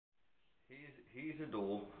Here's a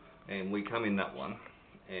door, and we come in that one,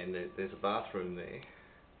 and there's a bathroom there.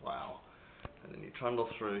 Wow. And then you trundle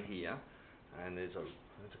through here, and there's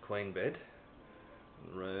a queen bed in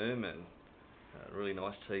the room, and a really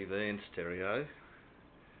nice TV and stereo. There's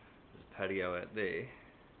a patio out there. And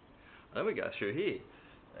then we go through here,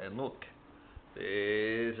 and look,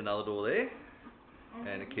 there's another door there,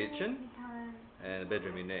 and a kitchen, and a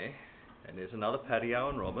bedroom in there, and there's another patio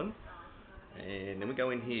and robin. And then we go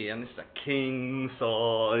in here, and this is a king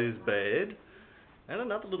size bed, and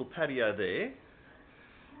another little patio there.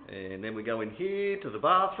 And then we go in here to the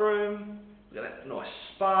bathroom. Look at that nice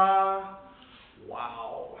spa.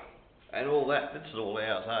 Wow. And all that, this is all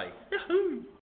ours, eh? Yahoo!